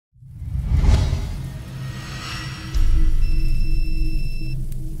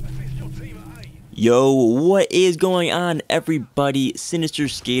Yo, what is going on, everybody? Sinister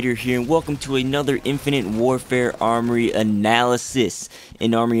Skater here, and welcome to another Infinite Warfare Armory Analysis.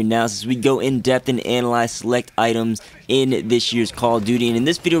 In Armory Analysis, we go in depth and analyze select items in this year's Call of Duty. And in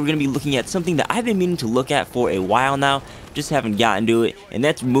this video, we're going to be looking at something that I've been meaning to look at for a while now, just haven't gotten to it, and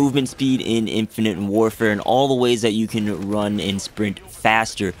that's movement speed in Infinite Warfare and all the ways that you can run and sprint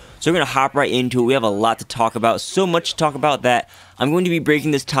faster. So we're going to hop right into it. We have a lot to talk about, so much to talk about that I'm going to be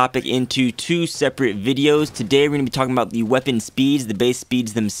breaking this topic into two separate videos. Today we're going to be talking about the weapon speeds, the base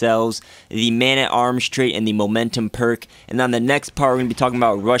speeds themselves, the man-at-arms trait, and the momentum perk. And on the next part, we're going to be talking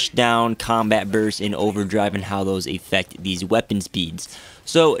about Rushdown, combat burst, and overdrive, and how those affect these weapon speeds.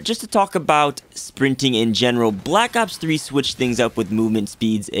 So just to talk about sprinting in general, Black Ops 3 switched things up with movement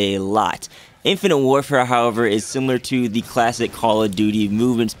speeds a lot. Infinite Warfare, however, is similar to the classic Call of Duty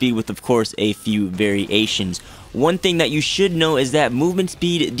movement speed with, of course, a few variations. One thing that you should know is that movement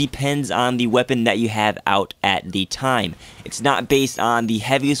speed depends on the weapon that you have out at the time. It's not based on the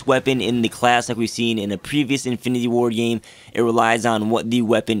heaviest weapon in the class like we've seen in a previous Infinity Ward game. It relies on what the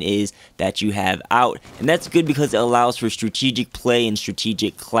weapon is that you have out. And that's good because it allows for strategic play and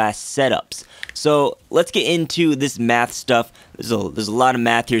strategic class setups. So let's get into this math stuff. There's a lot of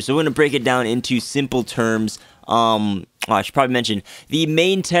math here, so we're going to break it down into simple terms. I should probably mention, the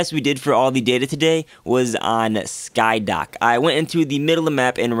main test we did for all the data today was on Skydock. I went into the middle of the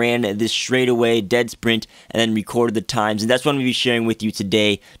map and ran this straightaway dead sprint and then recorded the times, and that's what I'm going to be sharing with you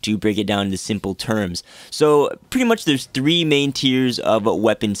today to break it down into simple terms. So pretty much there's three main tiers of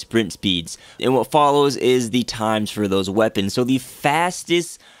weapon sprint speeds, and what follows is the times for those weapons. So the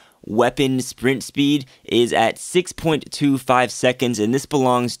fastest weapon sprint speed is at 6.25 seconds, and this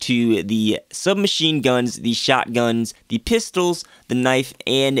belongs to the submachine guns, the shotguns, the pistols, the knife,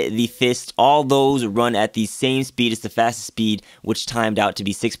 and the fist. All those run at the same speed as the fastest speed, which timed out to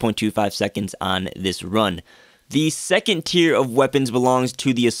be 6.25 seconds on this run. The second tier of weapons belongs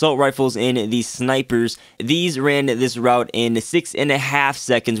to the assault rifles and the snipers. These ran this route in 6.5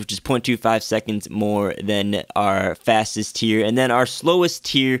 seconds, which is 0.25 seconds more than our fastest tier. And then our slowest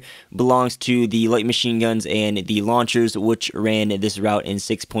tier belongs to the light machine guns and the launchers, which ran this route in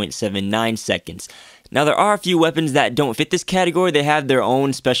 6.79 seconds. Now, there are a few weapons that don't fit this category. They have their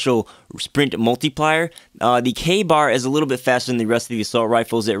own special sprint multiplier. The K-bar is a little bit faster than the rest of the assault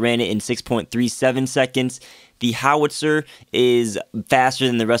rifles. It ran it in 6.37 seconds. The howitzer is faster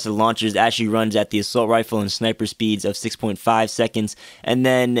than the rest of the launchers. It actually runs at the assault rifle and sniper speeds of 6.5 seconds. And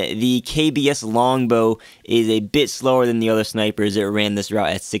then the KBS longbow is a bit slower than the other snipers. It ran this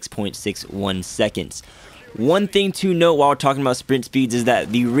route at 6.61 seconds. One thing to note while we're talking about sprint speeds is that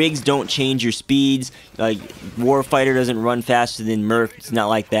the rigs don't change your speeds. Like, Warfighter doesn't run faster than Merc. It's not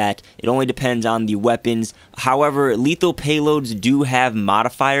like that. It only depends on the weapons. However, lethal payloads do have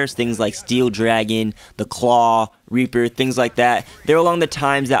modifiers, things like Steel Dragon, the Claw, Reaper, things like that. They're along the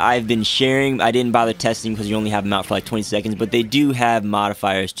times that I've been sharing. I didn't bother testing because you only have them out for like 20 seconds, but they do have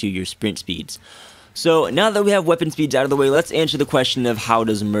modifiers to your sprint speeds. So now that we have weapon speeds out of the way, let's answer the question of how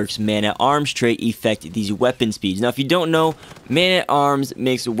does Merc's man-at-arms trait affect these weapon speeds. Now, if you don't know, man-at-arms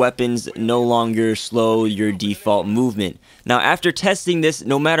makes weapons no longer slow your default movement. Now, after testing this,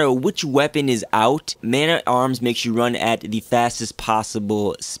 no matter which weapon is out, man-at-arms makes you run at the fastest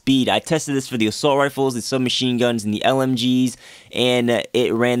possible speed. I tested this for the assault rifles, the submachine guns, and the LMGs, and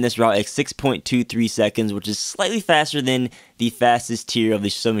it ran this route at 6.23 seconds, which is slightly faster than the fastest tier of the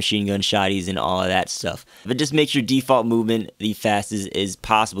submachine gun shotties and all of that stuff. It just makes your default movement the fastest as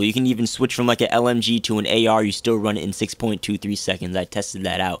possible. You can even switch from like an LMG to an AR, you still run it in 6.23 seconds. I tested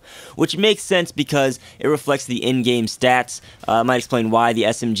that out, which makes sense because it reflects the in-game stats. I might explain why the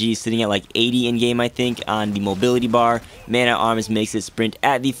SMG is sitting at like 80 in-game, I think, on the mobility bar. Man-at-arms makes it sprint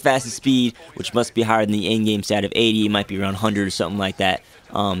at the fastest speed, which must be higher than the in-game stat of 80. It might be around 100 or something like that.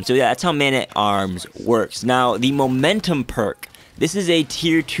 So yeah, that's how man-at-arms works. Now, the momentum perk. This is a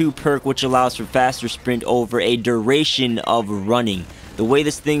tier 2 perk which allows for faster sprint over a duration of running. The way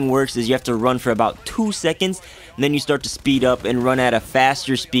this thing works is you have to run for about 2 seconds, and then you start to speed up and run at a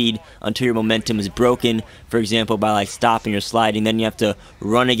faster speed until your momentum is broken. For example, by like stopping or sliding, then you have to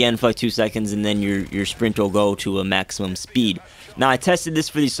run again for like 2 seconds, and then your sprint will go to a maximum speed. Now, I tested this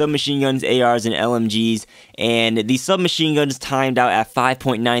for the submachine guns, ARs, and LMGs, and the submachine guns timed out at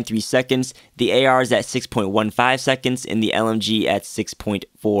 5.93 seconds, the ARs at 6.15 seconds, and the LMG at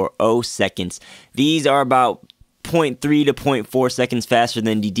 6.40 seconds. These are about 0.3 to 0.4 seconds faster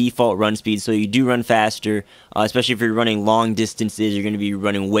than the default run speed, so you do run faster, especially if you're running long distances. You're going to be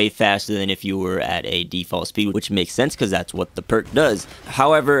running way faster than if you were at a default speed, which makes sense because that's what the perk does.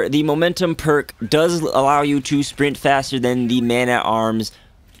 However, the momentum perk does allow you to sprint faster than the man-at-arms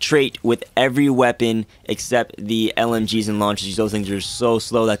trait with every weapon except the LMGs and launchers. Those things are so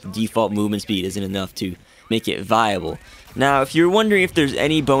slow that the default movement speed isn't enough to make it viable. Now, if you're wondering if there's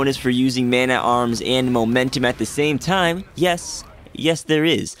any bonus for using man-at-arms and momentum at the same time, yes, there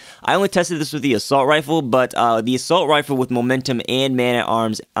is. I only tested this with the assault rifle, but the assault rifle with momentum and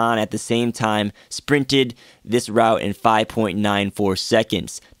man-at-arms on at the same time sprinted this route in 5.94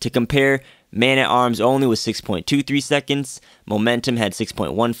 seconds. To compare, man-at-arms only was 6.23 seconds, momentum had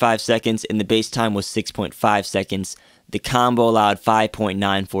 6.15 seconds, and the base time was 6.5 seconds. The combo allowed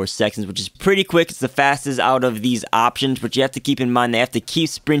 5.94 seconds, which is pretty quick. It's the fastest out of these options, but you have to keep in mind they have to keep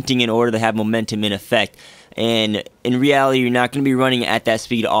sprinting in order to have momentum in effect. And in reality, you're not going to be running at that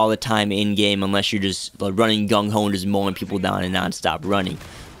speed all the time in-game unless you're just running gung-ho and just mowing people down and non-stop running.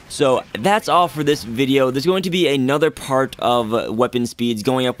 So that's all for this video. There's going to be another part of weapon speeds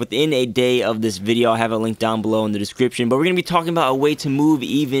going up within a day of this video. I have a link down below in the description. But we're going to be talking about a way to move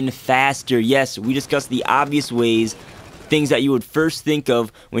even faster. Yes, we discussed the obvious ways, things that you would first think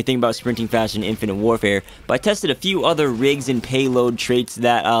of when you think about sprinting faster in Infinite Warfare. But I tested a few other rigs and payload traits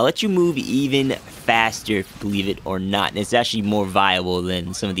that let you move even faster, if you believe it or not. And it's actually more viable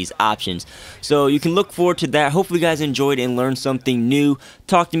than some of these options. So you can look forward to that. Hopefully you guys enjoyed and learned something new.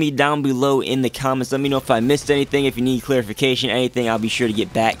 Talk to me down below in the comments. Let me know if I missed anything. If you need clarification, anything, I'll be sure to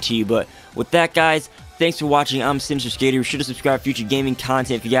get back to you. But with that, guys, thanks for watching. I'm Sinister Skater. Be sure to subscribe for future gaming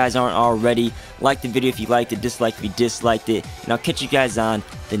content if you guys aren't already. Like the video if you liked it, dislike if you disliked it, and I'll catch you guys on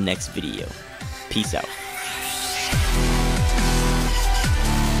the next video. Peace out.